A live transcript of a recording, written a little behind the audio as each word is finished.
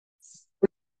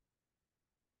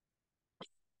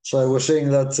So I was saying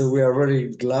that we are very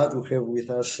glad to have with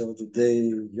us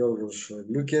today Georgios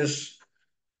Loukes.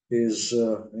 He is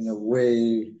in a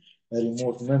way a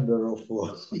remote member of,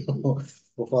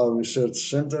 of our research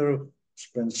center,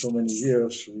 spent so many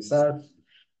years with us,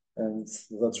 and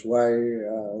that's why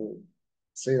I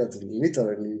say that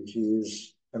literally he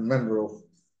is a member of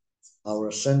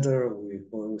our center with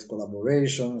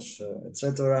collaborations,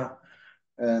 etc.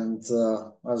 And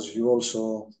as you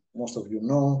also, most of you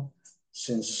know,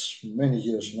 since many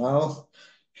years now,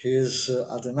 he is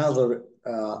at another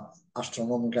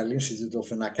astronomical institute of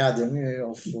an academy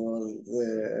of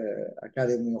the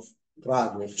Academy of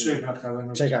Prague,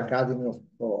 Czech Academy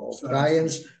of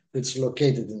Science. It's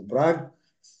located in Prague.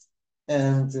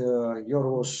 And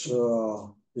Yorgos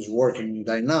is working in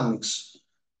dynamics,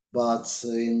 but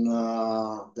in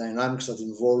dynamics that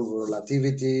involve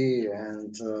relativity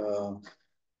and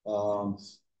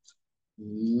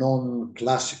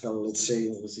non-classical, let's say,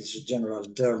 with this general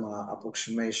term,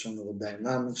 approximation of the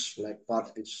dynamics, like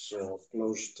particles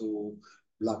close to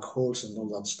black holes and all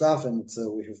that stuff. And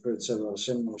we have heard several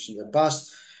seminars in the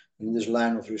past in this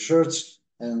line of research.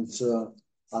 And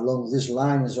along this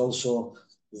line is also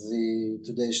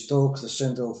today's talk, the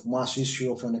center of mass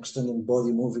issue of an extended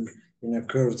body moving in a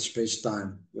curved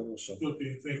space-time.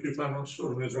 Okay, thank you, Panos,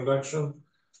 for the introduction.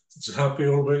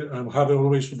 I'm happy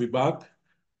always to be back,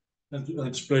 and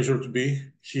it's a pleasure to be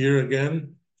here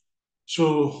again.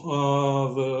 So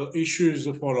the issue is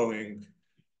the following.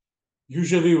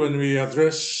 Usually when we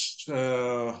address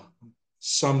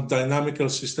some dynamical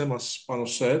system, as Panos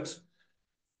said,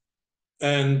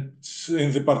 and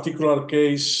in the particular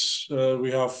case,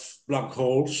 we have black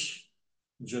holes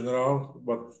in general,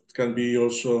 but it can be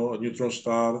also a neutron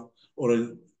star or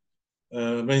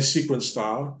a main sequence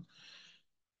star.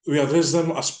 We address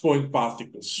them as point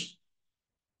particles.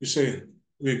 We say,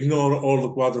 we ignore all the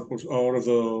quadruples or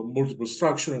the multiple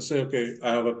structure and say, okay,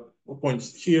 I have a point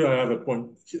here, I have a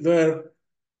point there.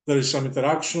 There is some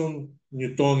interaction,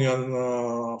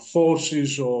 Newtonian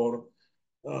forces, or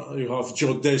you have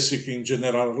geodesic in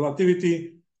general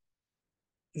relativity.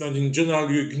 And in general,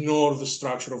 you ignore the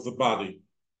structure of the body.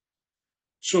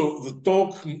 So the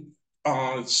talk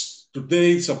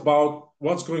today it's about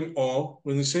what's going on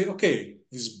when we say, okay,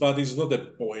 this body is not a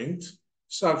point,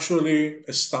 it's actually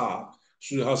a star.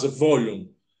 So it has a volume,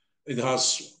 it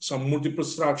has some multiple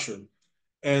structure.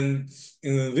 And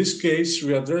in this case,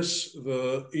 we address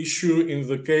the issue in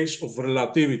the case of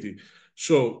relativity.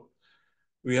 So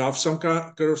we have some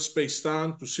curved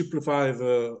space-time. To simplify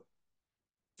the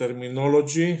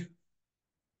terminology,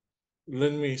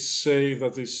 let me say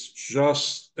that it's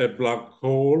just a black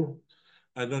hole.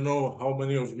 I don't know how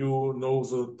many of you know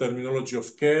the terminology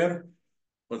of Kerr,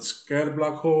 but Kerr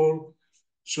black hole.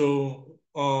 So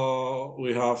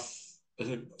we have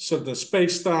a certain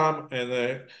space-time and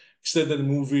an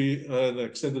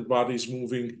extended body is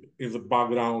moving in the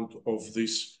background of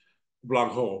this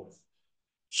black hole.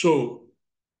 So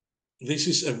this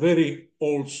is a very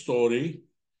old story,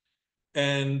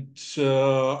 and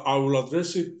I will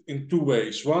address it in two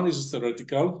ways. One is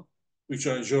theoretical, which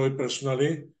I enjoy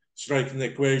personally, striking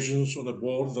equations on a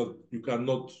board that you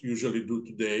cannot usually do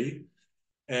today.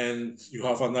 And you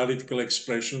have analytical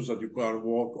expressions that you can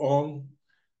work on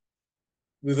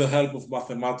with the help of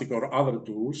mathematics or other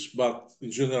tools, but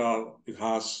in general, it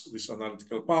has this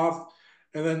analytical part.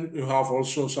 And then you have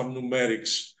also some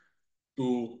numerics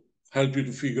to help you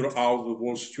to figure out the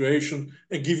whole situation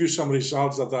and give you some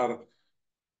results that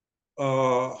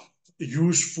are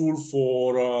useful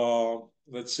for,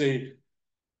 let's say,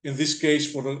 in this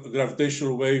case, for a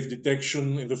gravitational wave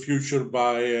detection in the future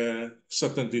by a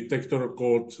certain detector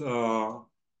called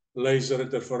laser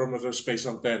interferometer space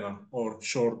antenna, or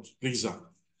short LISA.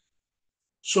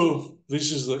 So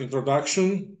this is the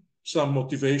introduction, some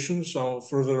motivation, some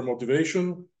further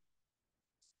motivation.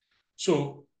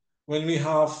 So when we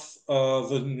have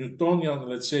the Newtonian,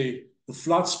 let's say, the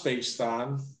flat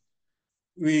space-time,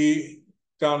 we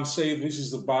can say this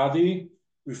is the body,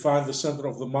 we find the center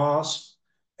of the mass,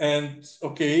 and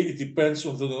okay, it depends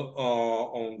on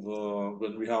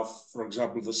when we have, for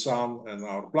example, the sun and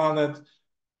our planet.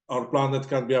 Our planet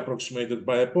can be approximated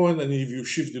by a point, and if you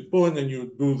shift the point and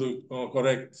you do the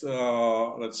correct,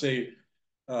 let's say,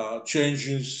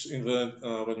 changes in the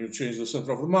when you change the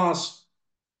center of the mass,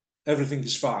 everything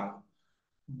is fine.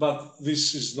 But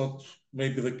this is not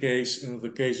maybe the case in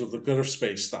the case of the curved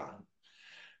space-time.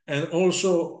 And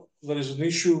also, there is an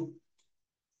issue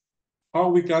how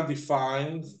we can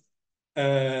define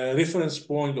a reference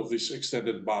point of this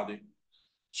extended body.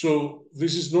 So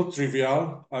this is not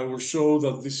trivial. I will show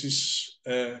that this is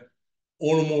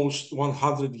almost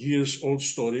 100 years old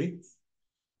story.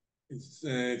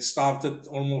 It started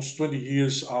almost 20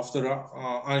 years after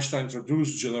Einstein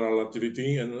introduced general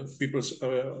relativity, and people said,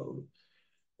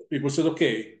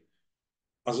 okay,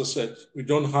 as I said, we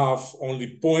don't have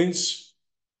only points,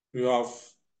 we have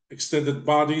extended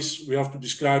bodies, we have to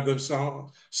describe them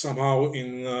somehow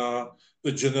in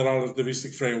the general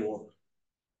relativistic framework.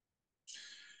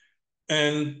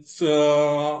 And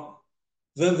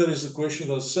then there is the question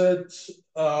that said,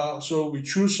 so we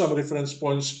choose some reference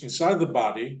points inside the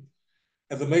body,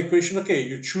 and the main question, okay,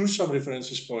 you choose some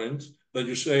reference point that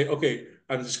you say, okay,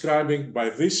 I'm describing by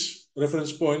this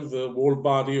reference point the whole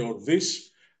body or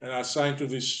this, and I assign to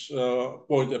this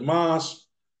point a mass.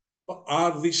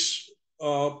 Are these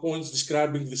points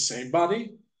describing the same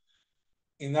body?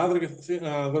 In other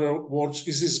words,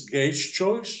 is this gauge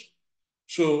choice?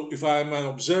 So if I'm an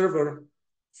observer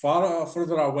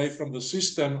further away from the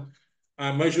system,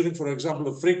 I'm measuring, for example,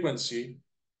 the frequency,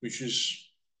 which is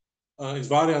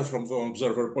invariant from the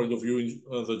observer point of view in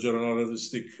the general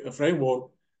relativistic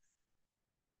framework.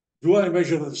 Do I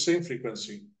measure the same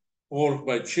frequency? Or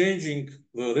by changing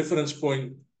the reference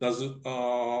point, does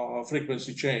the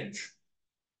frequency change?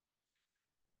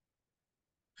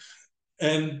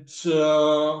 And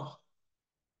the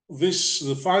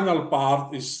final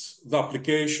part is the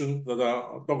application that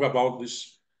I talk about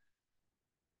this.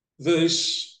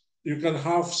 You can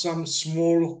have some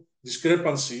small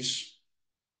discrepancies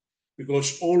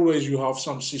because always you have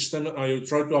some system and you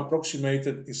try to approximate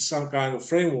it in some kind of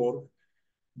framework,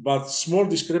 but small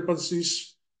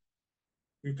discrepancies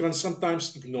you can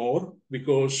sometimes ignore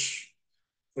because,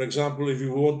 for example, if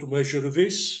you want to measure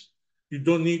this, you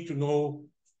don't need to know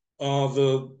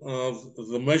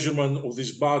the measurement of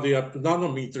this body up to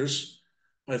nanometers.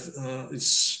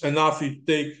 It's enough you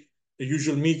take a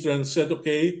usual meter and said,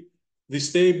 okay,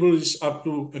 this table is up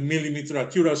to a millimeter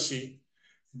accuracy,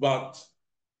 but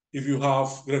if you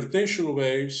have gravitational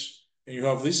waves and you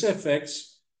have these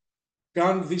effects,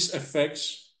 can these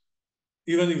effects,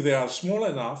 even if they are small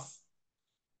enough,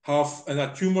 have an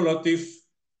accumulative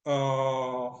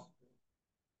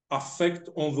effect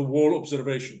on the whole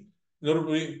observation in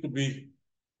order to be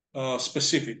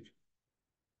specific?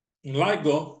 In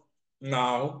LIGO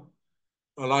now,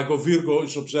 LIGO Virgo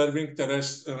is observing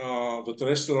the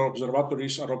terrestrial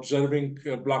observatories are observing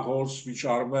black holes which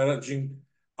are emerging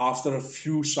after a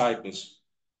few cycles.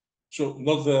 So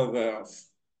not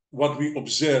what we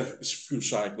observe is few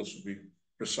cycles to be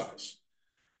precise.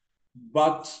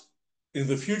 But in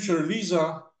the future,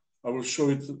 LISA, I will show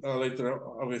it later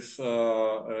with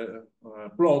a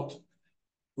plot,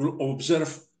 will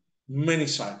observe many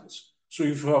cycles. So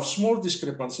if you have small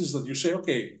discrepancies that you say,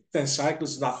 okay, 10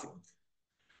 cycles, nothing.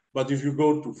 But if you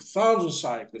go to 1,000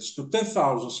 cycles, to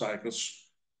 10,000 cycles,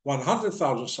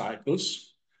 100,000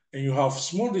 cycles, and you have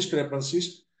small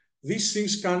discrepancies, these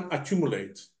things can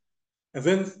accumulate. And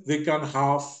then they can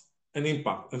have an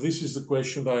impact. And this is the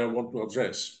question that I want to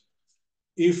address.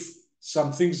 If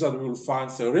some things that we will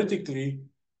find theoretically,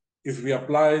 if we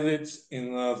applied it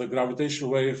in the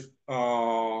gravitational wave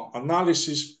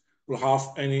analysis, will have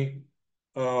any,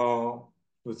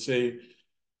 let's say,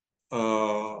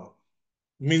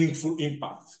 meaningful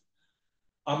impact.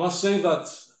 I must say that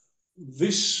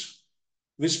this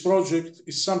project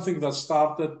is something that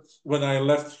started when I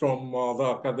left from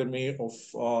the Academy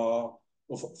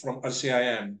from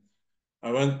RCIM.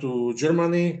 I went to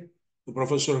Germany. The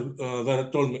professor there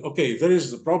told me, okay, there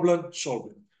is the problem, solve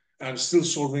it. I'm still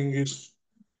solving it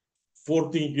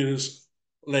 14 years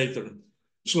later.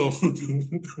 So,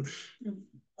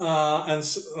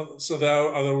 so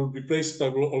there will be places I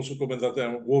will also comment that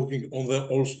I'm working on the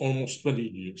almost 20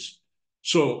 years.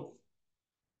 So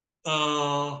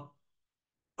I'm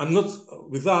not,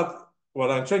 with that,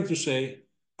 what I'm trying to say,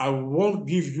 I won't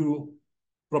give you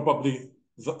probably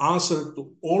the answer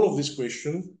to all of these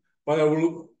questions, but I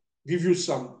will give you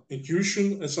some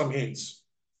intuition and some hints,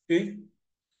 okay?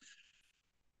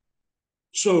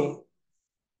 So,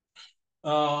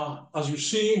 as you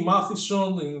see,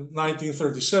 Matheson in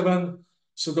 1937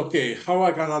 said, okay, how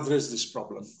I can address this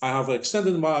problem? I have an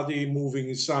extended body moving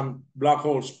in some black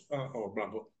holes, or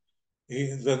black hole,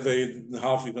 then they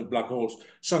have even black holes,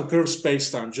 some curved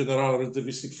spacetime, general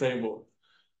relativistic framework.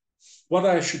 What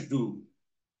I should do?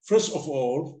 First of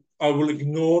all, I will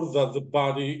ignore that the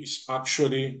body is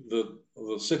actually the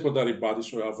secondary body,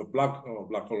 so I have a black hole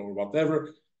or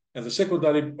whatever, and the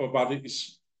secondary body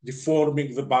is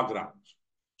deforming the background.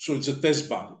 So it's a test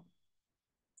body.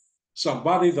 Some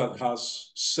body that has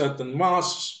certain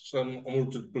mass, some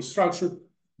multiple structure,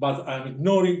 but I'm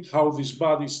ignoring how this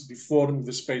body is deforming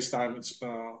the space-time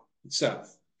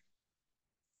itself.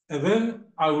 And then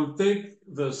I will take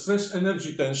the stress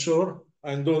energy tensor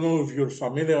I don't know if you're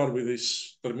familiar with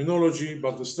this terminology,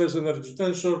 but the stress energy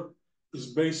tensor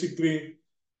is basically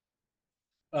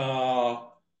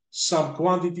some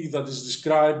quantity that is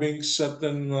describing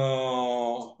certain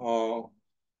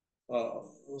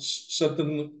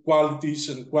certain qualities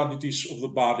and quantities of the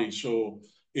body. So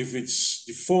if it's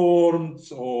deformed,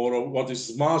 or what is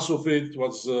the mass of it,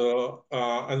 what's the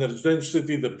energy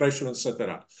density, the pressure,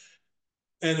 etc.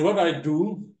 And what I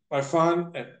do, I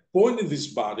find a point in this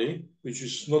body, which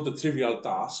is not a trivial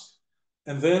task,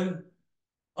 and then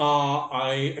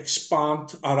I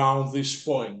expand around this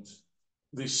point,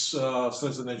 this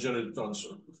stress energy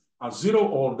tensor. At zero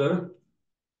order,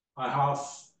 I have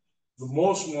the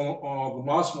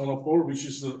mass monopole, which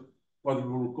is what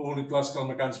we will call in classical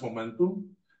mechanics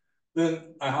momentum.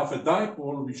 Then I have a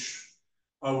dipole, which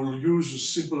I will use a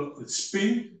simple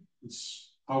spin.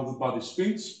 It's how the body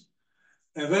spins.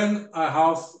 And then I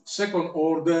have second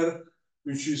order,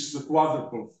 which is the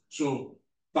quadrupole. So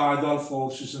tidal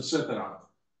forces, etc.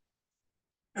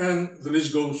 And the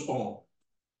list goes on.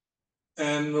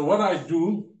 And what I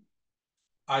do,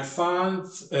 I find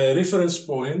a reference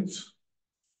point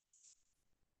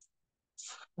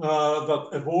that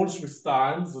evolves with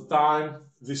time. The time,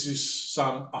 this is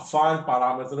some affine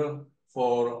parameter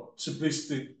for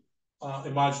simplicity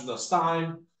imagined as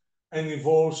time, and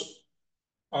evolves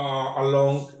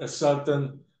along a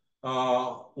certain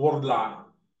word line.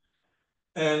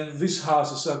 And this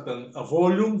has a certain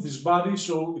volume, this body,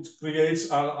 so it creates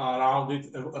around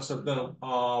it a certain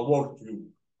word cube,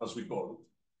 as we call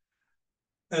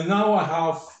it. And now I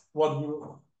have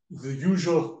the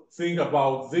usual thing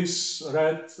about this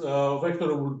red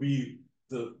vector will be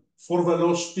the for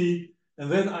velocity,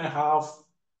 and then I have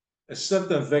a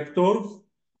certain vector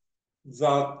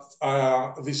that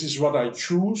this is what I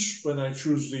choose when I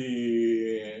choose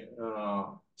the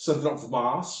center of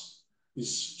mass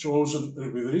is chosen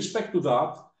with respect to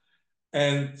that,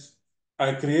 and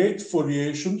I create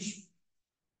foliations,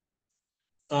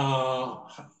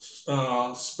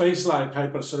 space-like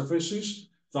hypersurfaces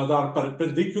that are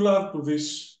perpendicular to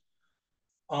this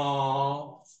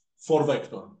 4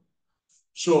 vector.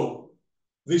 So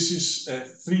this is a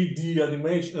 3D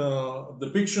animation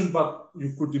depiction, but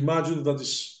you could imagine that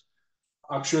is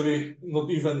actually not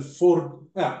even 4,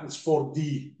 yeah, it's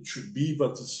 4D, it should be,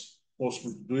 but it's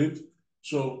possible to do it.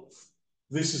 So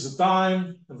this is the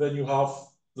time, and then you have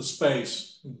the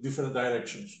space in different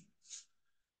directions.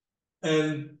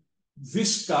 And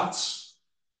these cuts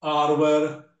are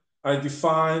where I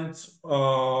defined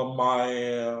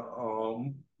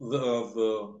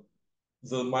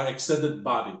my extended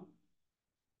body.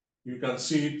 You can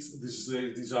see it,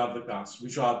 these are the cuts,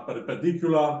 which are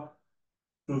perpendicular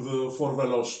to the for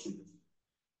velocity.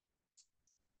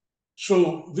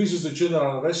 So this is the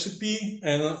general recipe,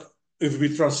 and if we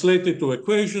translate it to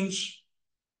equations,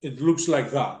 it looks like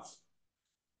that.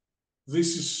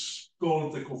 This is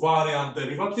called the covariant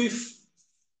derivative.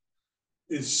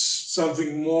 It's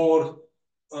something more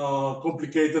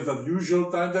complicated than usual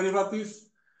time derivative.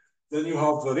 Then you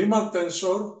have the Riemann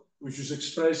tensor, which is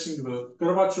expressing the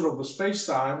curvature of the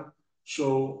space-time.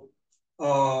 So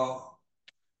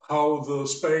how the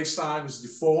space-time is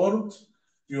deformed.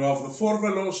 You have the for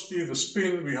velocity, the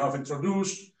spin we have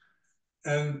introduced,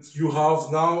 and you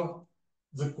have now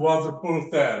the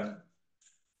quadrupole term.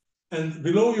 And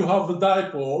below you have the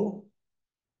dipole,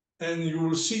 and you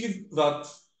will see that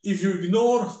if you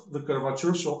ignore the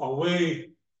curvature, so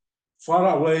far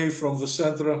away from the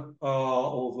center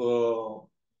of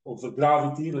the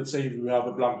gravity, let's say if you have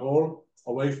a black hole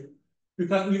away, you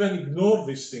can even ignore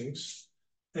these things,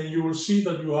 and you will see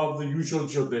that you have the usual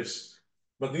geodesic.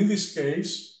 But in this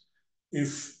case,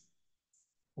 if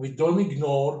we don't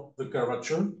ignore the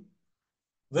curvature,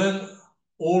 then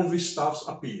all these stuffs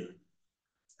appear.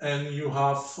 And you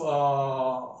have,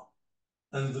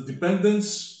 and the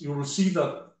dependence, you will see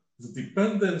that the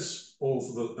dependence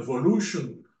of the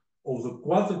evolution of the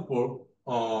quadrupole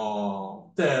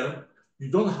term, you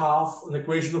don't have an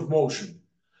equation of motion.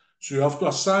 So you have to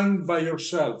assign by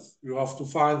yourself. You have to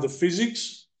find the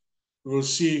physics. You will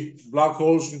see black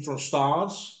holes, neutron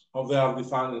stars, how they are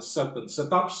defined in certain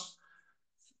setups,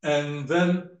 and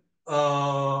then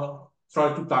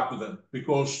try to tackle them,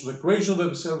 because the equations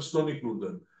themselves don't include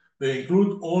them. They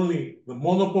include only the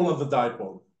monopole and the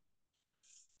dipole.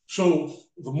 So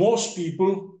the most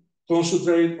people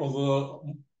concentrate on the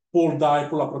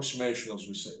pole-dipole approximation, as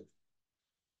we say.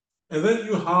 And then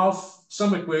you have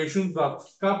some equations that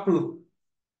couple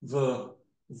the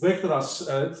vector as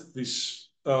said, this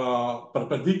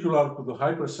perpendicular to the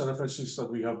hypersurfaces that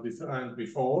we have defined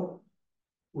before,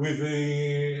 with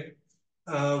the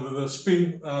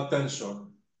spin tensor.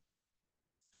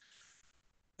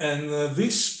 And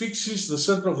this fixes the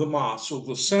center of the mass, so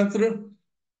the center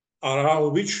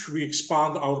around which we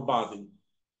expand our body.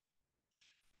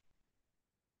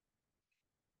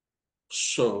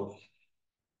 So,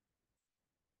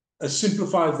 a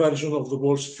simplified version of the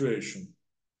whole situation.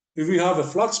 If we have a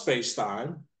flat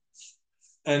space-time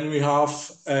and we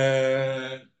have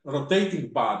a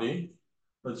rotating body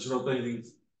that's rotating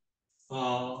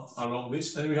along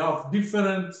this, and we have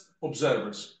different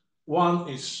observers. One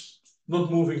is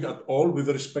not moving at all with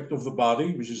respect of the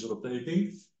body, which is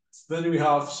rotating. Then we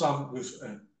have some with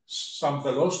some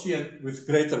velocity and with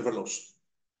greater velocity.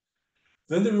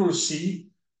 Then we will see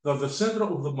that the center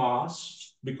of the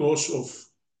mass, because of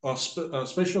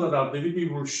special relativity,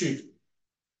 will shift.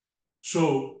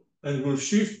 So, and will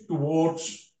shift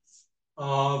towards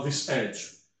this edge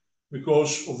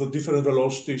because of the different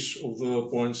velocities of the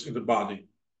points in the body.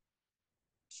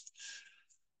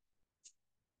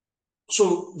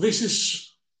 So this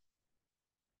is,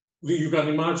 you can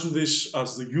imagine this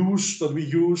as the use that we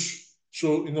use,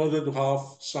 so in order to have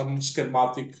some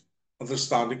schematic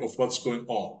understanding of what's going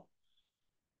on.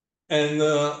 And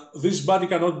this body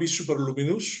cannot be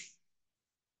superluminous,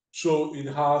 so it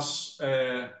has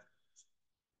there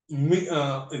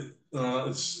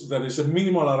is a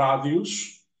minimal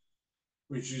radius,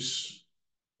 which is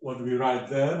what we write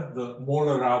there, the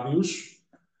molar radius,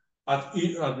 at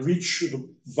which the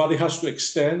body has to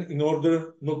extend in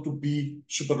order not to be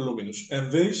superluminous.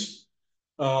 And this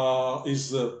is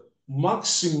the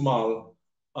maximal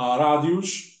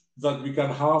radius that we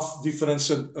can have different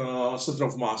center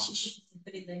of masses.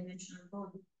 Three-dimensional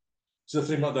body. It's a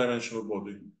three-dimensional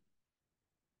body.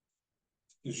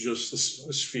 It's just a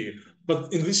sphere.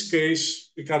 But in this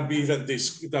case, it can be even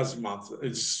this. It doesn't matter.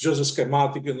 It's just a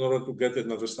schematic in order to get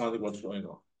an understanding what's going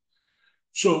on.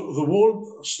 So the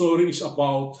whole story is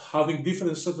about having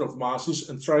different set of masses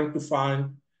and trying to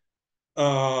find,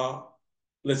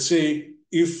 let's say,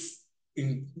 if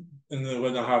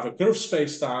when I have a curved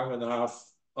space-time and I have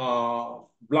a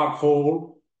black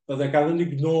hole, that I can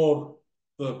ignore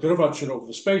the curvature of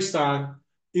the space-time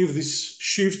if these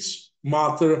shifts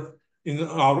matter in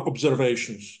our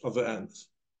observations of the end.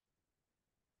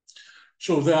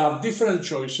 So there are different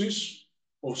choices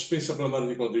of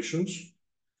spin-supplementary conditions.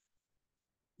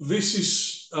 This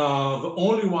is the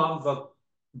only one that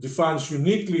defines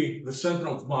uniquely the center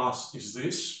of mass is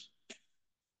this.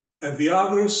 And the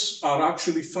others are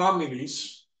actually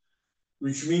families,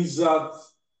 which means that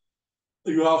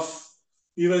you have,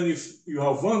 even if you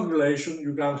have one relation,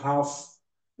 you can have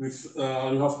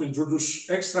you have to introduce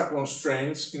extra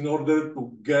constraints in order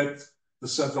to get the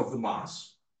center of the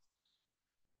mass.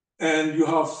 And you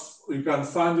can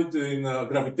find it in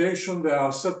gravitation. There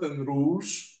are certain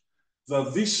rules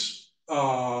that these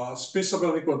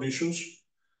spin-supplementary conditions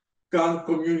can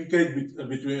communicate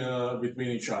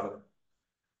between each other.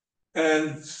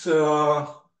 And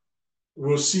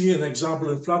we'll see an example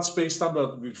in flat space-time,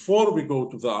 but before we go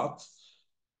to that,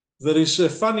 there is a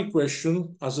funny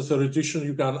question. As a theoretician,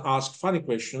 you can ask funny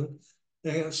question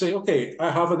and say, okay,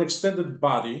 I have an extended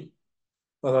body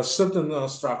that has certain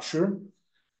structure.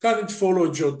 Can it follow a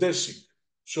geodesic?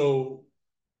 So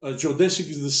a geodesic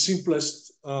is the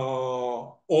simplest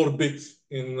orbit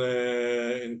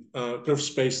in curved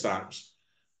space-times.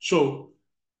 So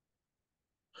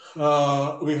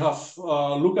we have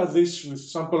looked at this with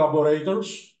some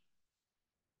collaborators,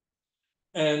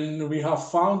 and we have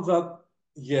found that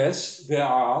yes, there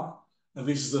are, and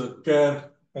this is the curve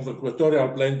on the equatorial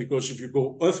plane, because if you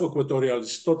go off equatorial,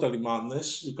 it's totally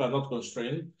madness, you cannot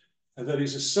constrain, and there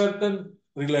is a certain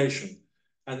relation.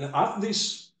 And at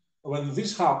this, when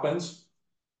this happens,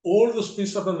 all the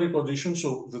spin-supplementary conditions,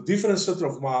 so the different set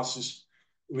of masses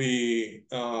we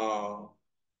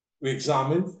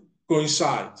examined,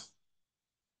 coincide.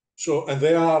 So, and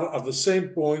they are at the same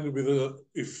point with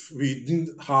if we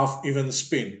didn't have even a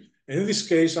spin. And in this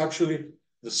case, actually,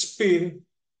 the spin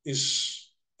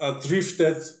is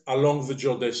drifted along the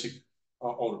geodesic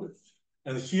orbit.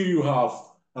 And here you have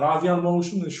radial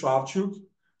motion in Schwarzschild.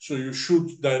 So you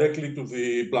shoot directly to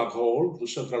the black hole, the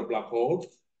central black hole.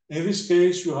 In this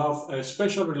case, you have a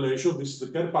special relation. This is the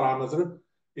Kerr parameter,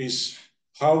 is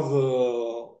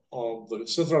how the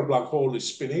central black hole is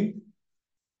spinning.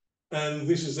 And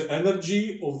this is the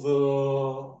energy of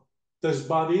the test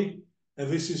body, and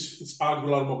this is its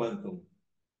angular momentum.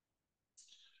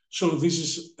 So this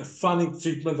is a funny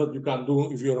treatment that you can do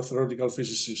if you're a theoretical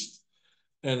physicist.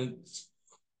 And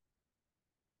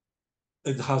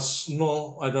it has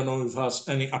no, I don't know if it has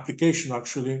any application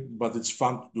actually, but it's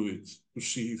fun to do it, to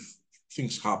see if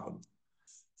things happen.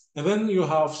 And then you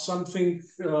have something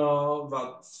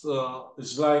that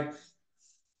is like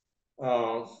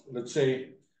let's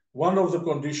say, one of the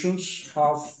conditions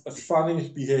have a funny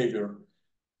behavior.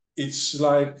 It's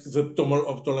like the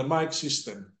Ptolemaic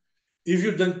system. If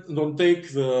you don't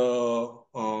take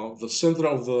the center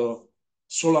of the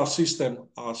solar system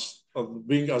as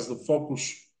being as the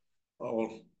focus or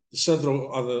the center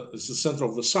of the center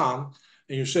of the sun,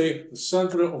 and you say the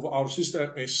center of our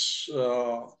system is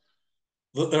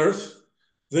the Earth,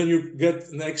 then you get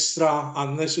an extra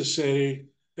unnecessary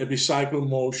epicycle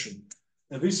motion.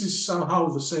 And this is somehow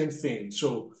the same thing.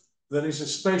 So there is a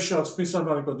special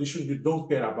spin-circular condition, you don't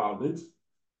care about it.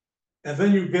 And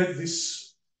then you get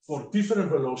this for different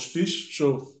velocities.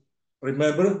 So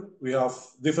remember, we have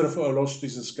different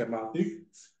velocities in schematic.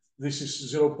 This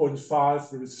is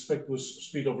 0.5 with respect to the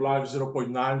speed of light,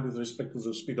 0.9 with respect to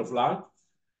the speed of light.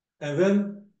 And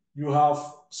then you have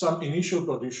some initial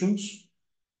conditions,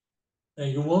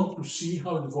 and you want to see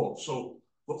how it evolves. So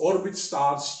the orbit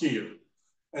starts here,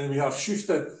 and we have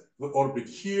shifted the orbit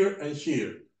here and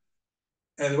here.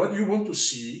 And what you want to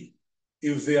see,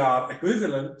 if they are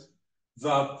equivalent,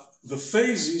 that the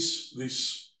phases,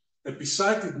 this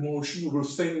epicyclic motion, will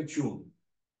stay in tune.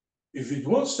 If it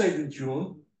won't stay in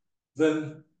tune,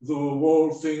 then the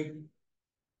whole thing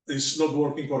is not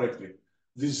working correctly.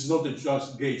 This is not a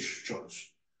just gauge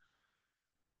choice.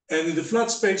 And in the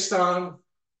flat space-time,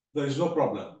 there is no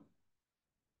problem.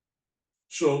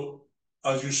 So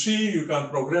as you see, you can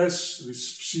progress.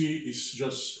 This C is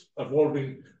just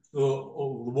evolving the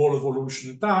whole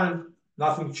evolution in time.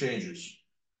 Nothing changes.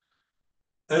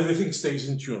 Everything stays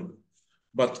in tune.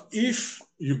 But if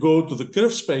you go to the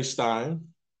curved space-time,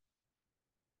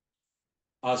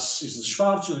 as is the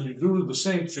Schwarzschild, and you do the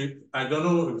same trick, I don't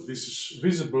know if this is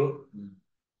visible.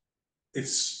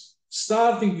 It's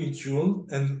starting in tune,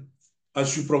 and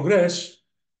as you progress,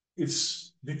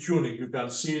 it's detuning. You can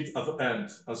see it at the end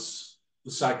as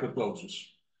the cycle closes.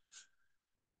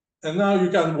 And now you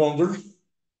can wonder,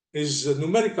 is a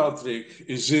numerical trick?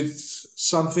 Is it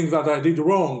something that I did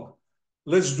wrong?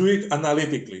 Let's do it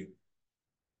analytically.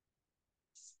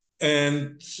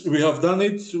 And we have done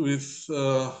it with,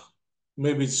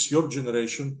 maybe it's your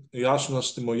generation,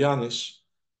 Iasonas Timogiannis.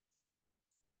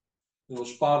 It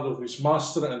was part of his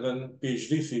master and then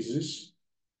PhD thesis.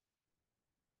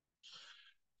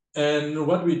 And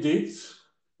what we did,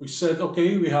 we said,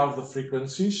 okay, we have the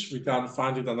frequencies. We can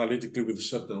find it analytically with a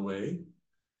certain way.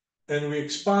 And we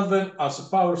expand them as a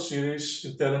power series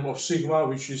in terms of sigma,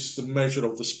 which is the measure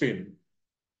of the spin.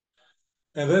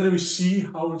 And then we see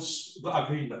how it's the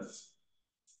agreement.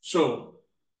 So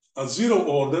at zero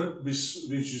order, which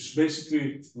is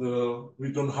basically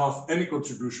we don't have any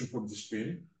contribution from the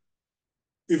spin.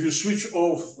 If you switch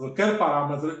off the Kerr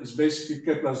parameter, it's basically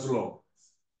Kepler's law.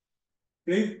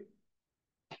 Okay?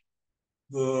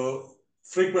 The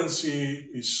frequency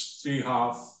is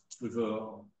 3½ with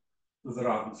the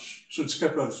radius. So it's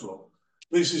Kepler's law.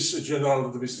 This is a general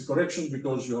relativistic correction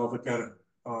because you have a Kerr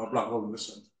black hole in the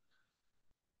center.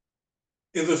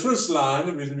 In the first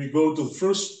line, when we go to the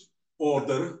first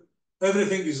order,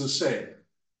 everything is the same.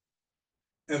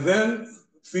 And then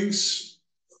things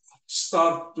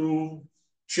start to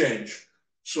change.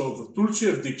 So the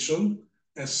Tulciev-Dixon,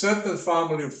 a certain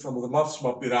family from the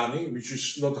Maxima Pirani, which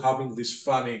is not having this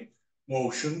funny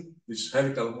motion, this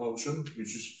helical motion,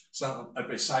 which is some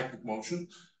epicyclic motion,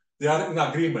 they are in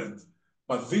agreement.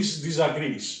 But this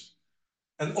disagrees.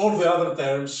 And all the other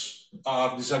terms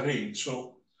are disagreeing.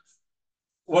 So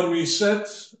what we said,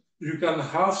 you can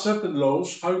have certain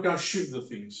laws, how you can shift the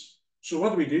things. So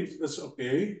what we did, that's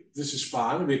okay, this is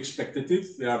fine, we expected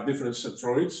it, there are different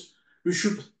centroids. We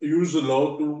should use the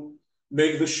law to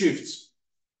make the shifts.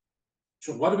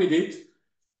 So what we did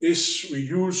is we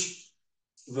used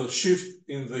the shift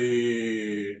in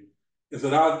the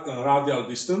radial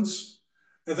distance.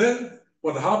 And then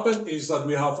what happened is that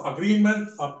we have agreement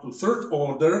up to third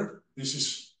order. This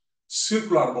is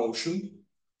circular motion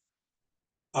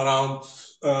around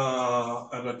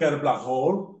a Kerr black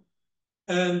hole.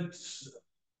 And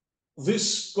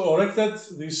this corrected,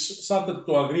 this started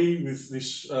to agree with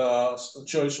this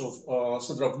choice of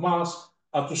center of mass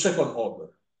up to second order.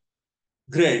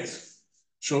 Great.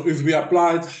 So if we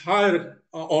applied higher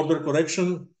order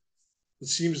correction, it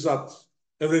seems that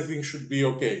everything should be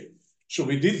okay. So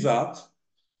we did that.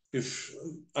 If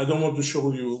I don't want to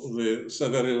show you so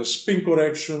there are spin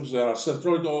corrections, there are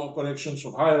centroid corrections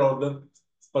of higher order,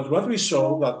 but what we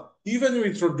saw that even if we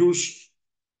introduce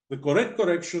the correct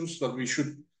corrections that we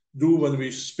should do when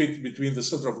we split between the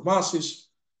center of masses,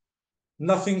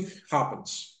 nothing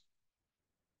happens.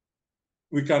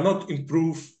 We cannot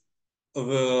improve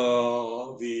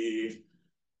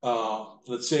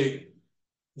let's say,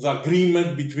 the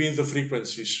agreement between the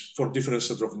frequencies for different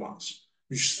center of mass,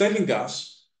 which is telling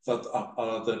us that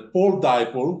the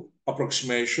pole-dipole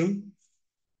approximation,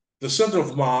 the center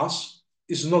of mass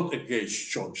is not a gauge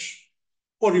choice.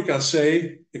 Or you can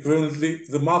say, equivalently,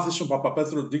 the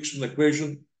Matheson-Papapetrou-Dixon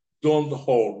equation don't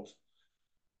hold.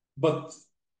 But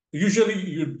usually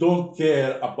you don't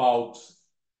care about,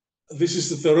 this is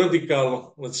the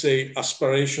theoretical, let's say,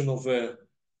 aspiration of this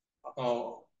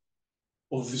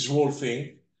whole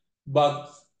thing.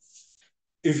 But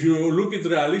if you look at it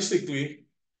realistically,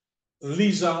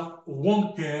 Lisa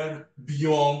won't care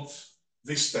beyond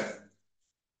this step.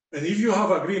 And if you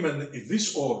have agreement in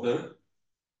this order,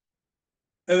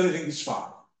 everything is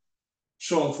fine.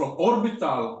 So from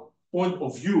orbital point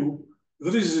of view,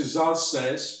 this result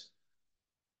says,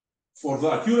 for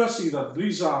the accuracy that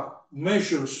Lisa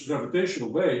measures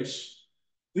gravitational waves,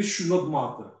 this should not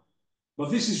matter.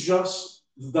 But this is just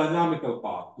the dynamical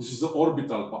part. This is the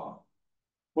orbital part.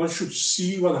 One should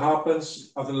see what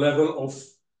happens at the level of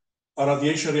a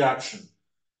radiation reaction.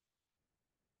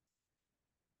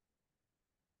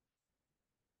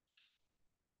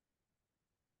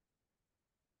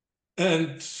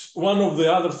 And one of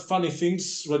the other funny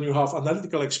things, when you have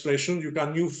analytical expression, you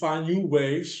can find new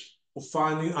ways of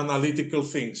finding analytical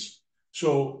things.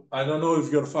 So I don't know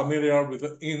if you're familiar with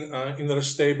the inner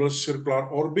stable circular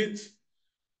orbit.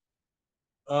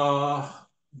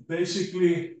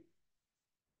 Basically,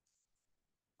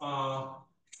 I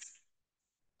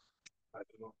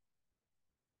don't know,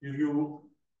 if you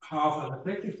have an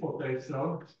effective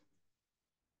potential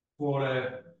for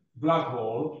a black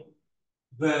hole,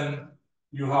 then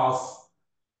you have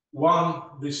one,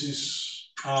 this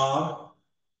is R,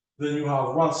 then you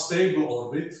have one stable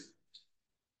orbit,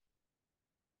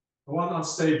 one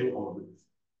unstable orbit.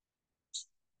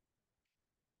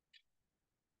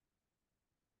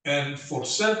 And for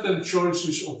certain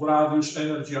choices of radius,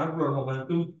 energy, angular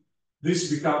momentum, this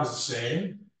becomes the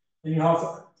same. And you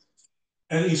have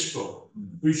an ISCO,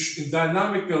 which in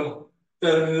dynamical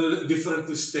term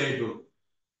differently stable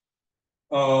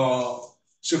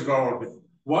circular orbit.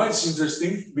 Why it's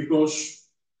interesting? Because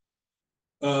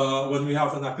when we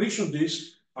have an accretion disk,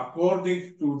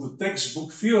 according to the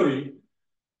textbook theory,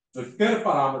 the Kerr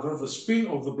parameter, the spin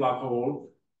of the black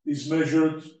hole, is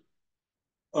measured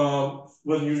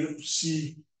when you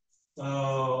see,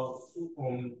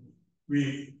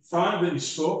 we find the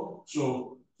ISCO.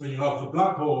 So when you have the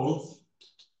black hole,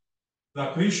 the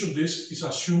accretion disk is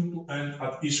assumed to end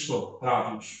at ISCO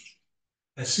radius.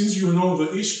 And since you know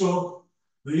the ISCO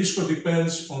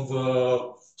depends on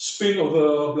the spin of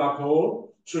the black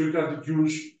hole, so you can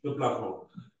deduce the black hole.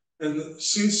 And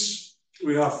since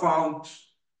we have found,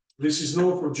 this is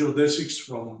known for geodesics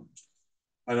from,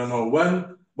 I don't know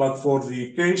when, but for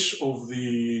the case of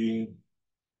the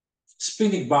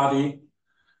spinning body,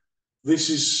 this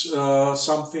is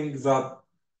something that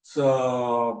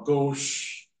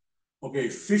goes, okay,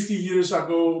 50 years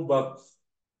ago, but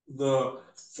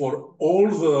for all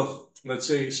the, let's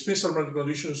say, spin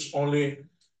conditions, only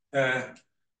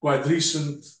quite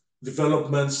recent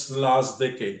developments the last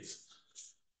decade.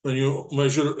 When you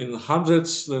measure in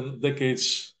hundreds, then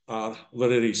decades are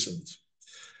very recent.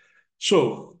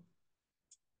 So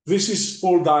this is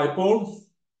pole-dipole.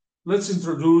 Let's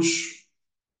introduce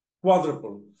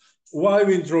quadrupole. Why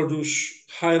we introduce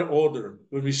higher order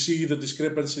when we see the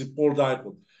discrepancy in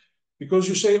pole-dipole? Because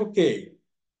you say, okay,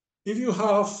 if you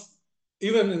have,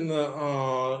 even in,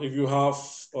 if you have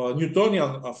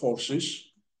Newtonian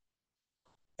forces,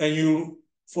 and you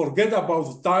forget about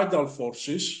the tidal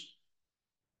forces,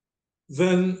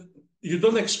 then you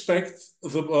don't expect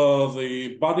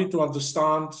the body to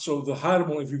understand. So the higher,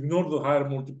 if you ignore the higher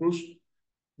multiples,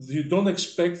 you don't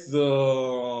expect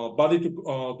the body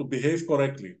to behave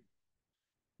correctly.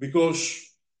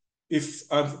 Because if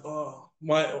I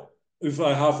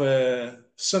have a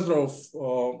center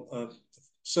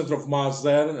of mass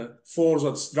there, a force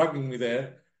that's dragging me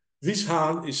there, this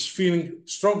hand is feeling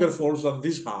stronger force than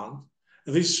this hand.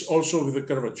 This also with the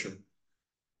curvature.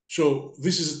 So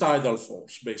this is a tidal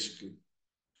force, basically.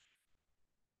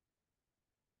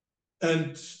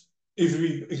 And if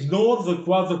we ignore the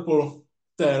quadrupole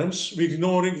terms, we're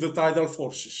ignoring the tidal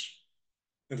forces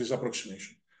in this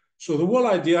approximation. So the whole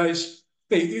idea is,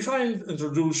 okay, if I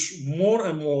introduce more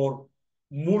and more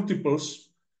multiples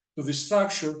to the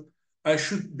structure, I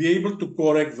should be able to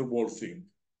correct the whole thing.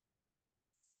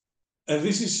 And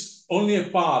this is only a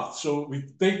part. So we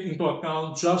take into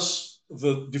account just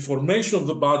the deformation of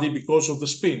the body because of the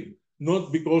spin,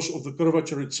 not because of the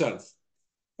curvature itself,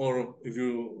 or if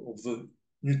you, of the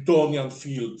Newtonian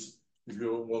field, if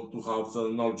you want to have the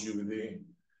analogy with the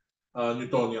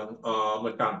Newtonian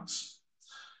mechanics.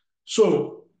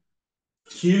 So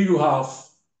here you have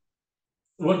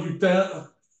what you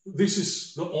tell. This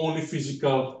is the only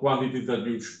physical quantity that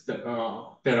you should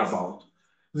care about.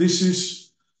 This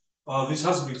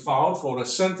has been found for a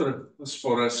certain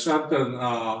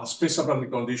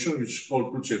space-abundant condition, which is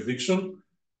called Kuchev-Dixon.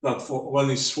 That when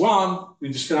it's 1, we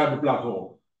describe a black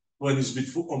hole. When it's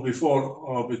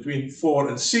between 4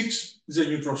 and 6, it's a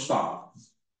neutron star.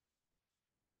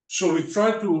 So we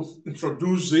try to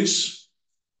introduce this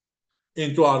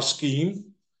into our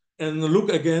scheme and look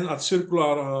again at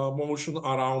circular motion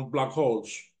around black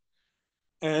holes.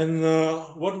 And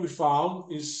what we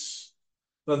found is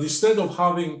that instead of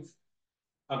having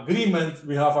agreement,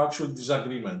 we have actual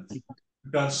disagreement.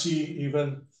 You can see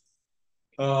even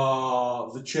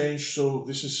the change. So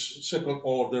this is second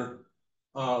order.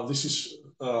 This is,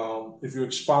 if you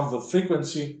expand the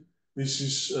frequency, this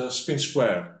is spin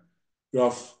square. You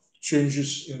have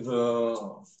changes in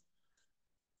the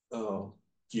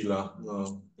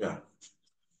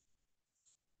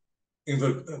in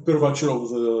the curvature of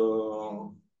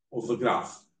the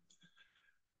graph.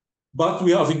 But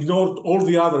we have ignored all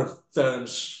the other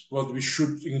terms. What we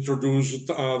should introduce,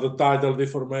 the tidal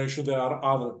deformation, there are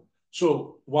other.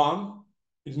 So 1,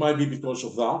 it might be because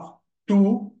of that.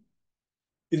 2,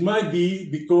 it might be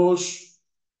because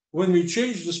when we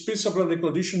change the spacetime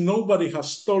condition, nobody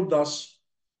has told us,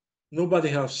 nobody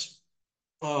has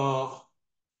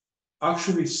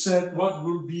actually said what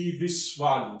will be these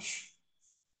values.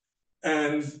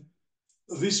 And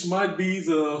this might be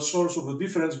the source of the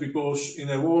difference, because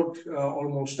in a work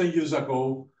almost 10 years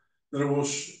ago,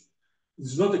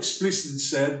 it's not explicitly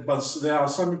said, but there are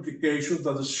some implications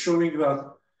that is showing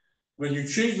that when you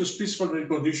change the spacetime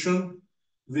condition,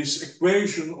 this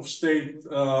equation of state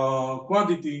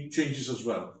quantity changes as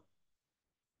well.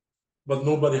 But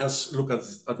nobody has looked at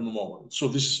it at the moment. So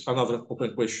this is another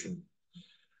open question.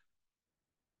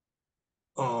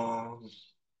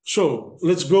 So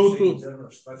let's go to the internal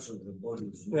structure of the body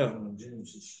is more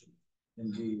homogeneous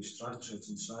in the structures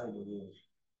inside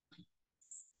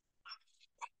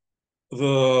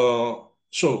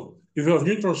so if you have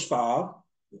neutron star,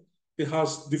 it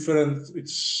has different.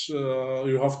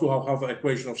 You have to have an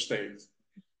equation of state.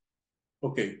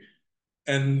 Okay,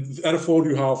 and therefore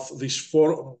you have this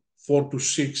 4 to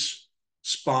 6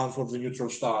 span for the neutron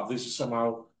star. This is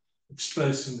somehow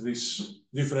expressing these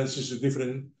differences in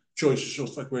different choices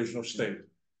of equation of state.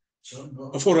 So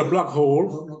for a black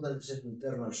hole, not that it's an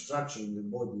internal structure in the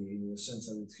body in the sense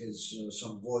that it has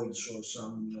some voids or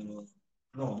some.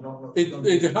 No.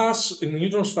 It has, in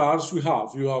neutron stars, you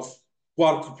have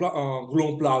quark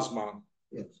gluon plasma.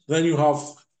 Yes. Then you have,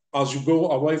 as you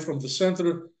go away from the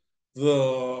center,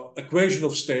 the equation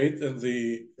of state and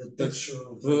the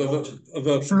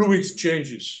fluid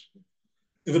changes.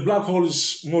 In the black hole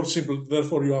is more simple,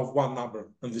 therefore you have one number,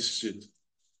 and this is it.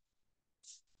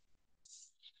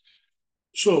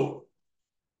 So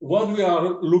what we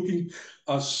are looking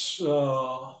as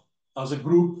a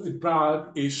group in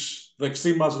Prague is the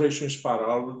extreme mass ratio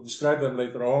spiral. I will describe them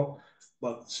later on,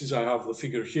 but since I have the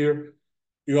figure here,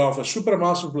 you have a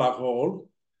supermassive black hole,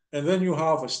 and then you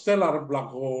have a stellar black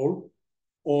hole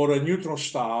or a neutron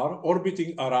star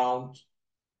orbiting around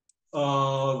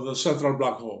the central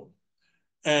black hole.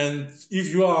 And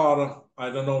if you are,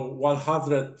 I don't know,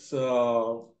 100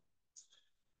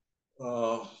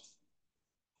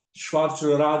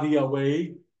 Schwarzschild radii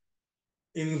away,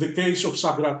 in the case of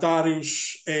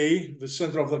Sagittarius A, the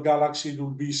center of the galaxy, it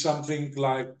will be something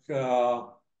like,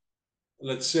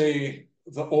 let's say,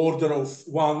 the order of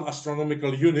 1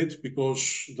 astronomical unit,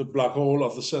 because the black hole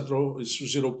of the center is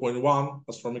 0.1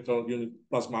 astronomical unit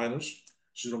plus minus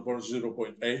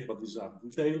 0.8, but these are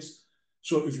details.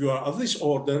 So if you are at this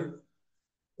order,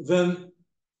 then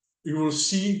you will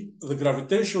see the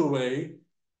gravitational wave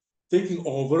taking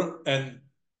over, and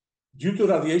due to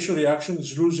radiation reaction,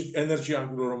 is losing energy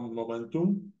angular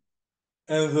momentum,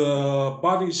 and the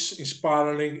body is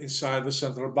spiraling inside the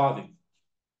central body.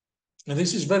 And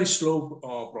this is very slow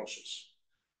process.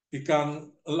 It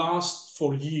can last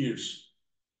for years.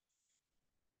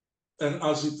 And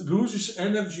as it loses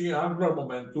energy angular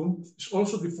momentum, it's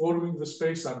also deforming the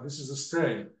space-time. This is the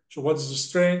strain. So what is the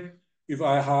strain? If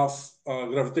I have a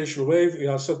gravitational wave, it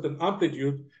has certain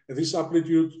amplitude, and this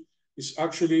amplitude is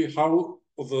actually how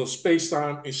the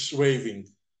space-time is waving.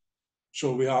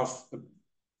 So we have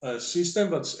a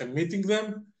system that's emitting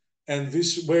them, and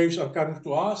these waves are coming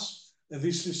to us, and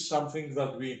this is something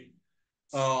that we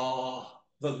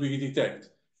detect.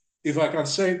 If I can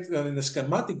say it in a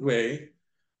schematic way,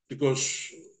 because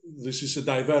this is a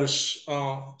diverse,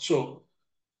 so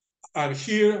I'm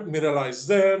here, mirror is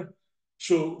there,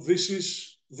 So this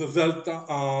is the delta,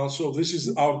 so this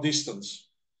is our distance.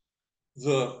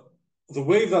 The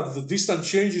way that the distance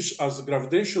changes as the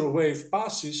gravitational wave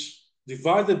passes,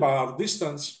 divided by our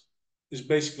distance, is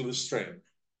basically the strain.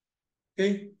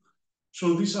 Okay?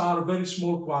 So these are very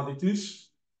small quantities.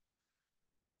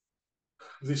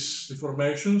 These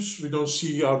deformations, we don't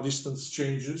see our distance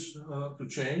changes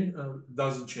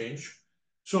doesn't change.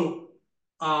 So,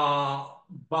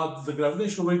 but the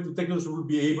gravitational wave detectors will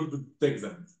be able to detect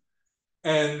them.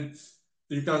 And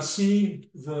you can see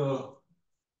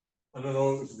I don't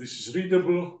know if this is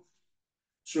readable.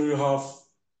 So you have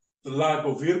the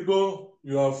Lago Virgo,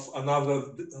 you have another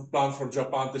plant from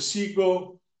Japan, the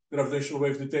Seago, gravitational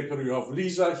wave detector, you have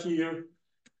LISA here,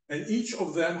 and each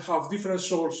of them have different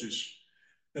sources.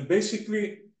 And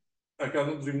basically, I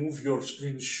cannot remove your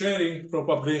screen sharing,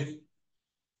 probably.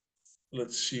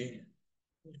 Let's see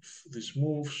if this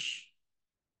moves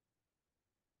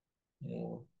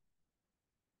more.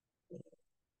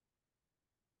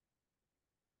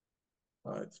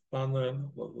 Right,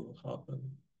 panel, what will happen?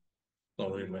 No,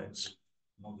 remains.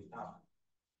 Move it up.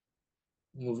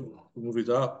 Move it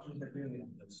up.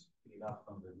 Let's pick it up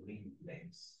from the green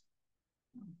place.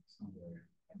 Somewhere,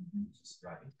 just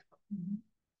right.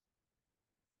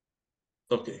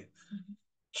 Okay.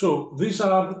 So these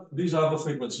are the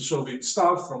frequencies. So we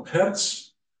start from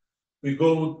hertz, we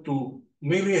go to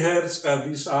millihertz, and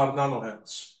these are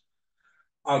nanohertz.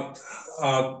 At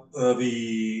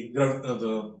the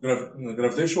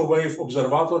gravitational wave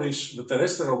observatories, the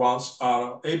terrestrial ones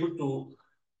are able to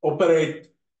operate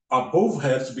above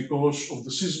hertz because of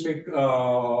the seismic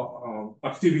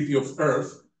activity of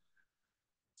Earth.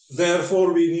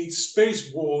 Therefore, we need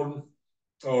spaceborne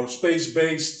or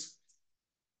space-based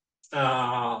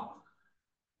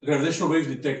gravitational wave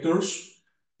detectors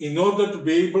in order to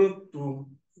be able to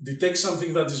detect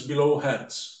something that is below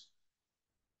hertz.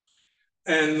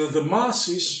 And the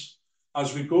masses,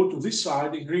 as we go to this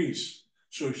side, increase.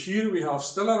 So here we have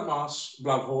stellar mass,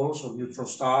 black holes or neutron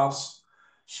stars.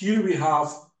 Here we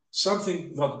have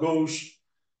something that goes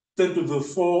 10 to the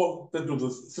 4, 10 to the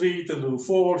 3, 10 to the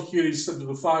 4. Here is 10 to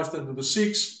the 5, 10 to the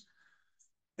 6.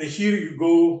 And here you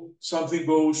go, something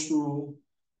goes to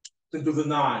 10 to the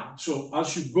 9. So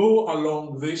as you go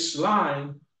along this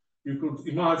line, you could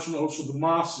imagine also the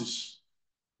masses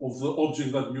of the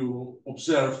object that you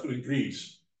observe to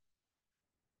increase.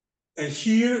 And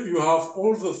here you have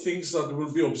all the things that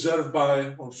will be observed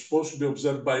by, or supposed to be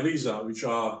observed by LISA, which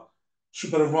are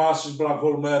supermassive black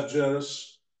hole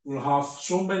mergers. We'll have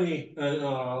so many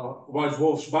white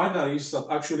dwarfs binaries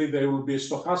that actually there will be a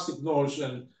stochastic noise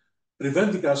and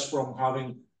preventing us from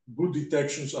having good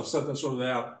detections of certain, so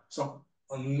there are some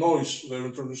noise, they will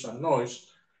introduce some noise.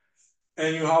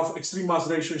 And you have extreme mass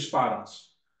ratio spirals.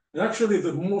 And actually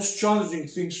the most challenging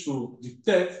things to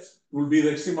detect will be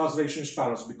the extreme mass ratio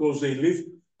spirals because they live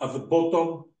at the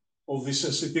bottom of the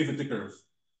sensitivity curve.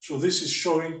 So this is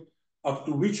showing up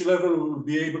to which level we will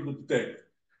be able to detect.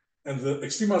 And the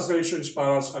extreme mass ratio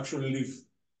spirals actually live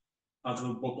at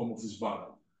the bottom of this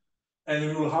barrel. And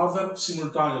we will have them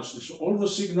simultaneously. So all the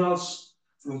signals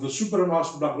from the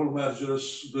supermassive black hole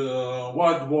mergers, the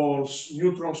white dwarfs,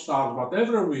 neutron stars,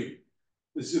 whatever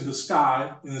is in the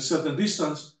sky in a certain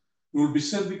distance, we will be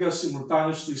sending us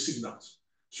simultaneously signals.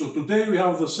 So today we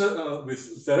have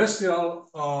with terrestrial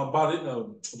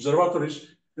observatories,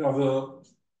 we have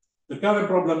the current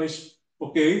problem is,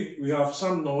 okay, we have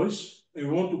some noise, and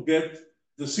we want to get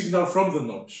the signal from the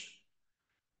noise.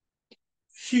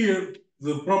 Here,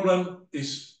 the problem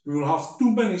is we will have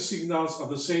too many signals at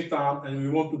the same time, and we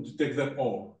want to detect them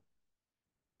all.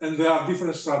 And there are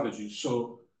different strategies.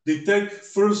 So detect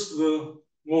first the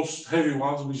most heavy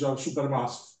ones, which are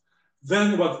supermassive.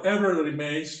 Then whatever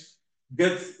remains,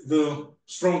 get the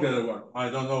stronger one. I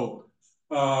don't know,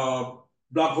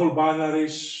 black hole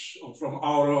binaries from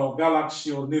our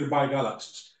galaxy or nearby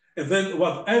galaxies. And then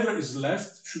whatever is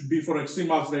left should be for extreme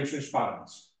mass ratio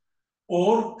spirals.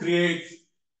 Or create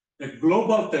a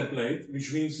global template,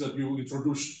 which means that you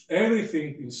introduce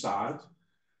everything inside.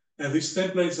 And these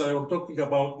templates that I'm talking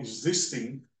about is this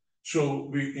thing.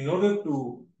 So in order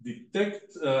to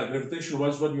detect gravitational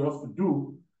waves, what you have to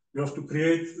do, you have to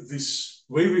create these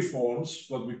waveforms,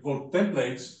 what we call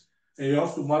templates, and you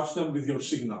have to match them with your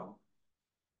signal,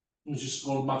 which is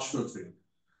called match filtering.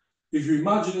 If you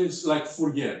imagine it's like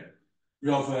Fourier,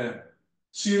 you have a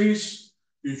series,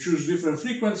 you choose different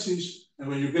frequencies, and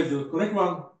when you get the correct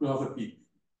one, you have a peak.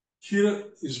 Here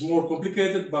is more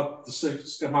complicated, but the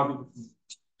schematic,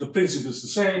 the principle is the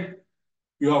same.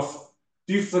 You have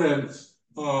different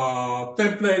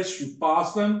templates, you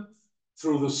pass them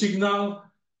through the signal,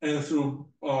 and through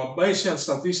Bayesian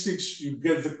statistics, you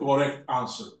get the correct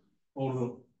answer, or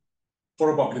the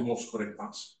probably most correct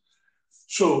answer.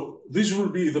 So this will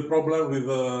be the problem with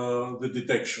the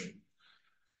detection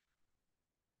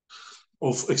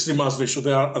of extreme mass ratio.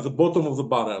 They are at the bottom of the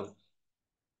barrel.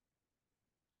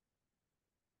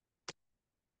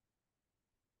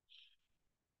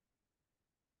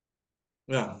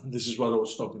 Yeah, this is what I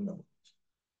was talking about.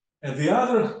 And the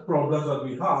other problem that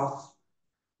we have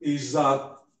is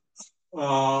that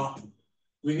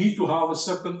we need to have a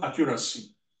certain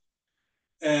accuracy.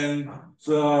 And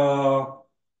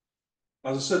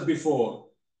as I said before,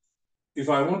 if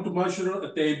I want to measure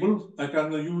a table, I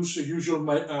can use a usual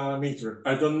meter.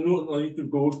 I don't need to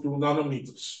go to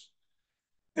nanometers.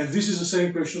 And this is the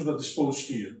same question that is posed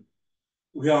here.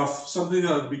 We have something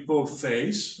that we call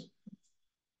phase.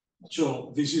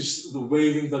 So this is the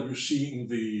waving that you see in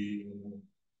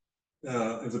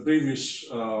the previous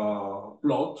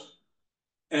plot.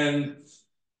 And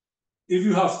if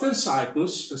you have 10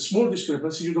 cycles, a small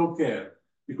discrepancy, you don't care,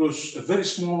 because a very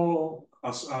small,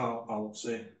 as I would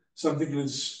say, something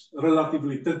is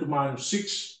relatively 10 to minus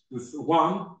 6 with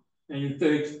 1, and you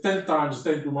take 10 times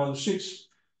 10 to minus 6,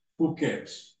 who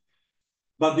cares?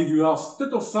 But if you have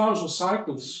 10,000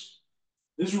 cycles,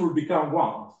 this will become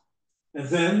 1. And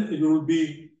then it will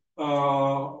be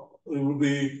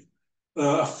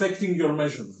affecting your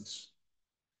measurements.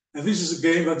 And this is a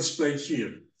game that is played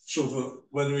here. So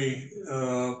when we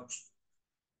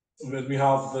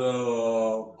have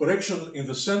the correction in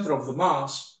the center of the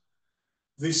mass,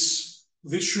 this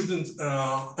shouldn't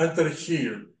enter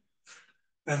here.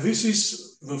 And this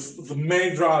is the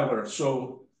main driver.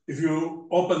 So if you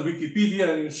open Wikipedia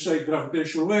and you say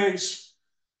gravitational waves,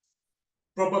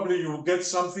 probably you will get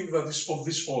something that is of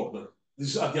this order.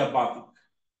 This is adiabatic.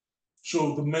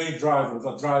 So the main driver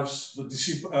that drives the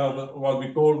what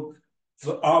we call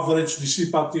the average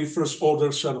dissipative first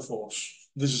order cell force.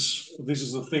 This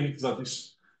is the thing that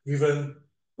is given,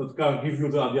 that can give you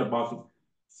the adiabatic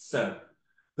term.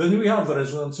 Then we have the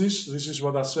resonances. This is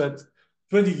what I said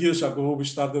 20 years ago. We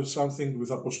started something with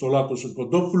Apostolatos and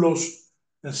Kodopoulos,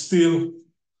 and still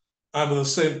I'm on the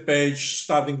same page,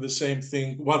 studying the same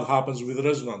thing, what happens with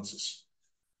resonances.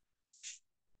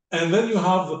 And then you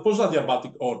have the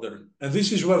post-adiabatic order, and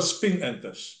this is where spin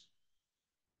enters.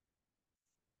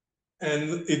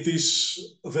 And it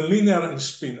is the linear and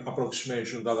spin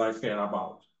approximation that I care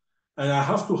about. And I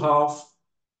have to have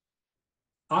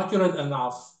accurate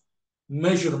enough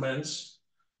measurements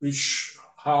which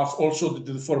have also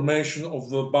the deformation of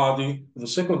the body, the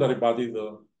secondary body,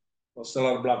 the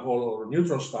stellar black hole or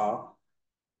neutron star,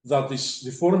 that is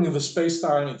deforming the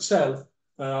space-time itself.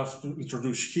 I have to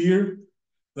introduce here.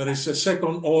 There is a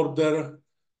second order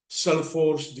cell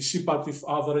force, dissipative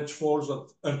average force that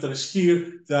enters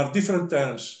here. There are different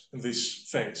terms in this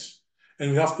phase.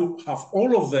 And we have to have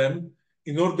all of them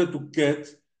in order to get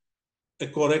a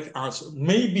correct answer.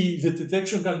 Maybe the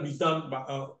detection can be done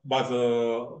by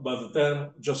the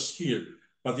term just here.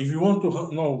 But if you want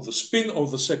to know the spin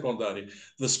of the secondary,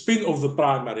 the spin of the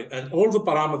primary, and all the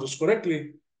parameters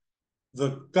correctly,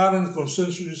 the current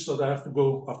consensus is that I have to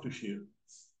go up to here.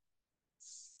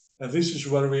 And this is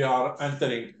where we are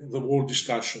entering the whole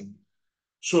discussion.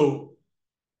 So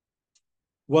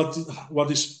what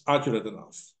is accurate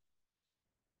enough?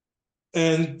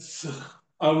 And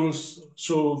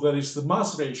so there is the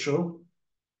mass ratio.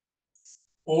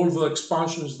 All the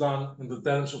expansion is done in the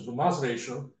terms of the mass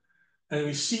ratio. And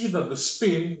we see that the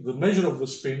spin, the measure of the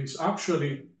spin, is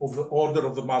actually of the order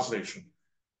of the mass ratio.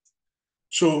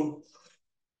 So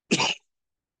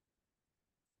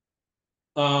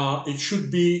it should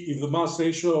be, if the mass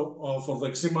ratio for the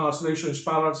extreme mass ratio is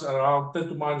spirals, around 10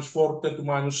 to minus 4, 10 to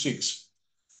minus 6.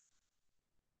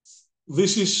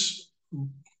 This is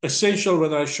essential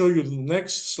when I show you the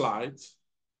next slide,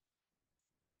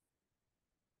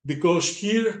 because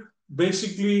here,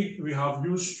 basically, we have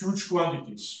used huge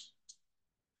quantities.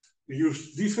 We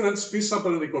use different spin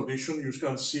stability conditions. You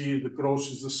can see the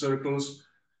crosses, the circles,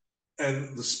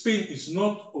 and the spin is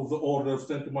not of the order of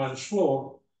 10 to minus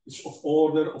 4. It's of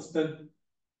order of 10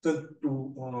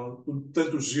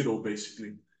 to 0,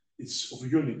 basically. It's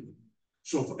of unity.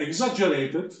 So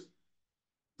exaggerated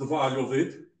the value of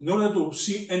it in order to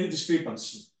see any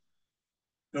discrepancy.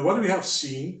 And what we have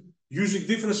seen, using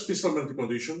different spin stability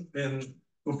conditions and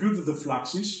computed the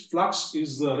fluxes. Flux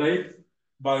is the rate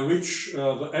by which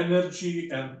the energy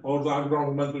or the angular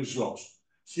momentum is lost.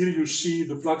 Here you see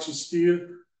the fluxes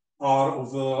here are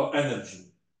of the energy.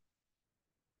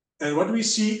 And what we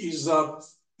see is that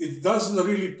it doesn't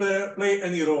really play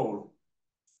any role,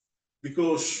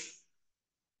 because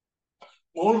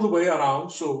all the way around,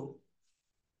 so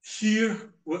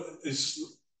here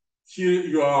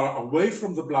you are away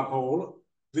from the black hole.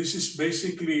 This is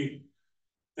basically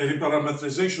a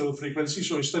reparametrization of frequency.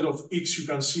 So instead of X, you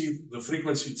can see the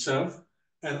frequency itself.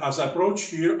 And as I approach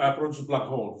here, I approach the black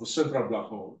hole, the central black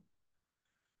hole.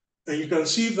 And you can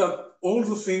see that all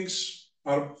the things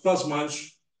are plus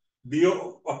minus,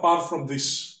 apart from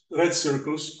these red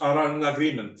circles, are in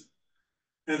agreement.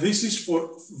 And this is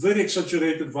for very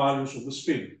exaggerated values of the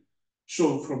spin.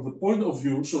 So from the point of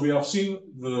view, so we have seen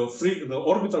the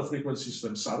orbital frequencies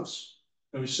themselves,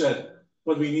 and we said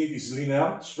what we need is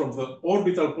linear. From the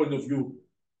orbital point of view,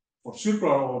 for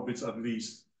circular orbits at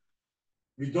least,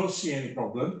 we don't see any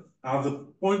problem. At the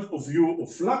point of view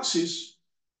of fluxes,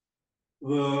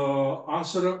 the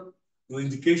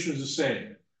indication is the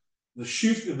same. The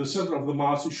shift in the center of the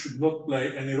masses should not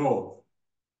play any role.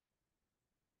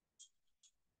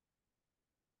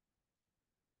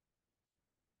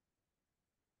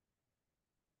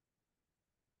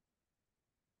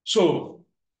 So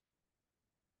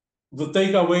the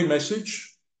takeaway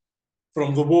message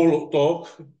from the whole talk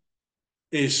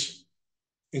is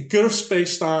in curved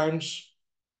spacetimes,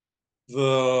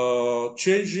 the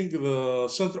changing the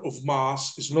center of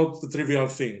mass is not the trivial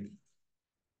thing.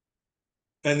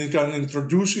 And it can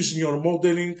introduce in your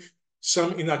modeling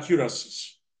some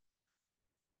inaccuracies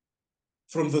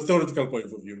from the theoretical point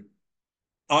of view.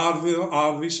 Are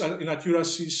these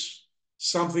inaccuracies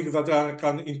something that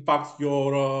can impact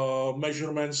your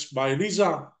measurements by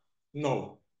LISA?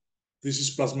 No. This is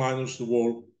plus minus the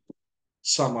whole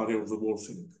summary of the whole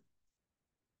thing.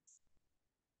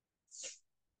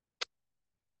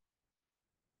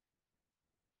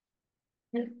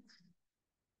 Thank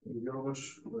you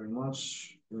very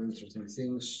much. Very interesting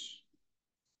things.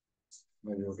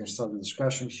 Maybe we can start the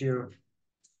discussion here.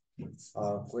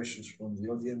 Questions from the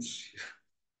audience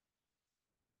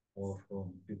or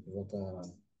from people that are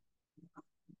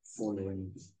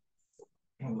following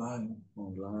online.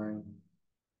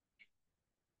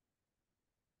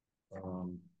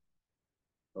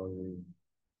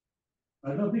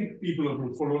 I don't think people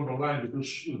will follow online because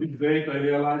the big data I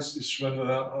realized is when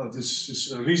this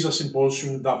is a LISA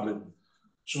symposium in Dublin.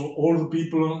 So all the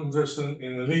people interested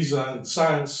in LISA and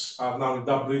science are now in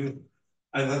Dublin,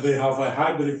 and they have a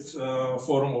hybrid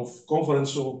form of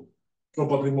conference. So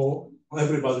probably more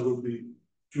everybody will be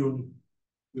tuned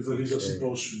with the LISA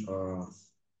symposium.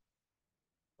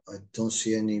 I don't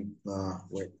see any.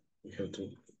 Wait, we have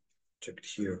to check it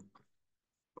here.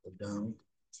 Go down.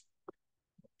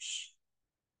 Oops.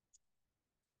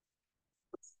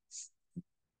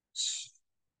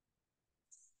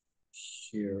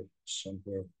 Here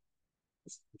somewhere we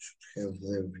should have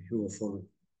the view of all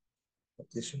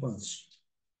participants.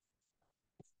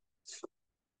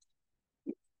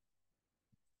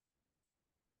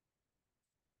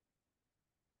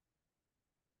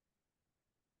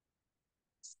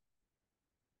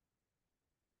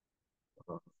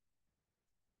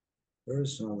 There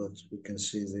is now that we can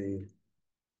see the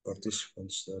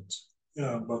participants that.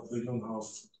 Yeah, but they don't have.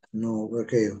 No,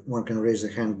 okay, one can raise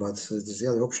the hand, but there's the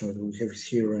other option that we have it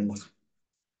here, and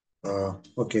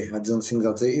okay, I don't think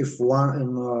that if one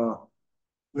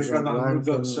they can unmute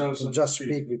themselves and just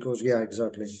speak because yeah,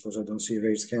 exactly, because I don't see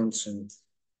raised hands and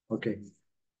okay.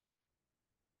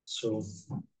 So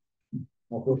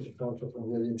more questions also from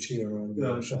the audience here. And,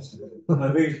 yeah, I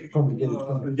think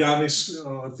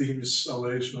Yannis team is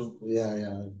away, so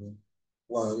yeah.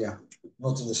 Well, yeah,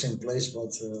 not in the same place,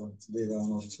 but they are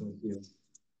not here.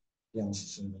 Yannis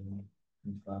is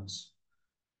in France.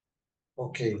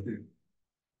 Okay.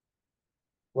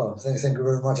 Well, thank you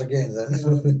very much again then.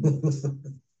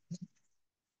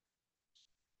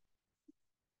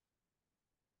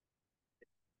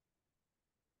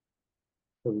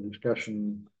 For the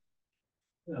discussion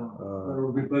there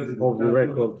will be plenty of the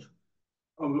record.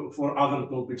 For other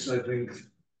topics, I think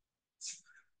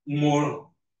more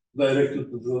directed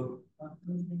to the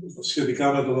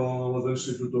σχετικά με το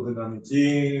Ινστιτούτο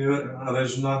Δυναμική,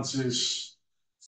 resonances,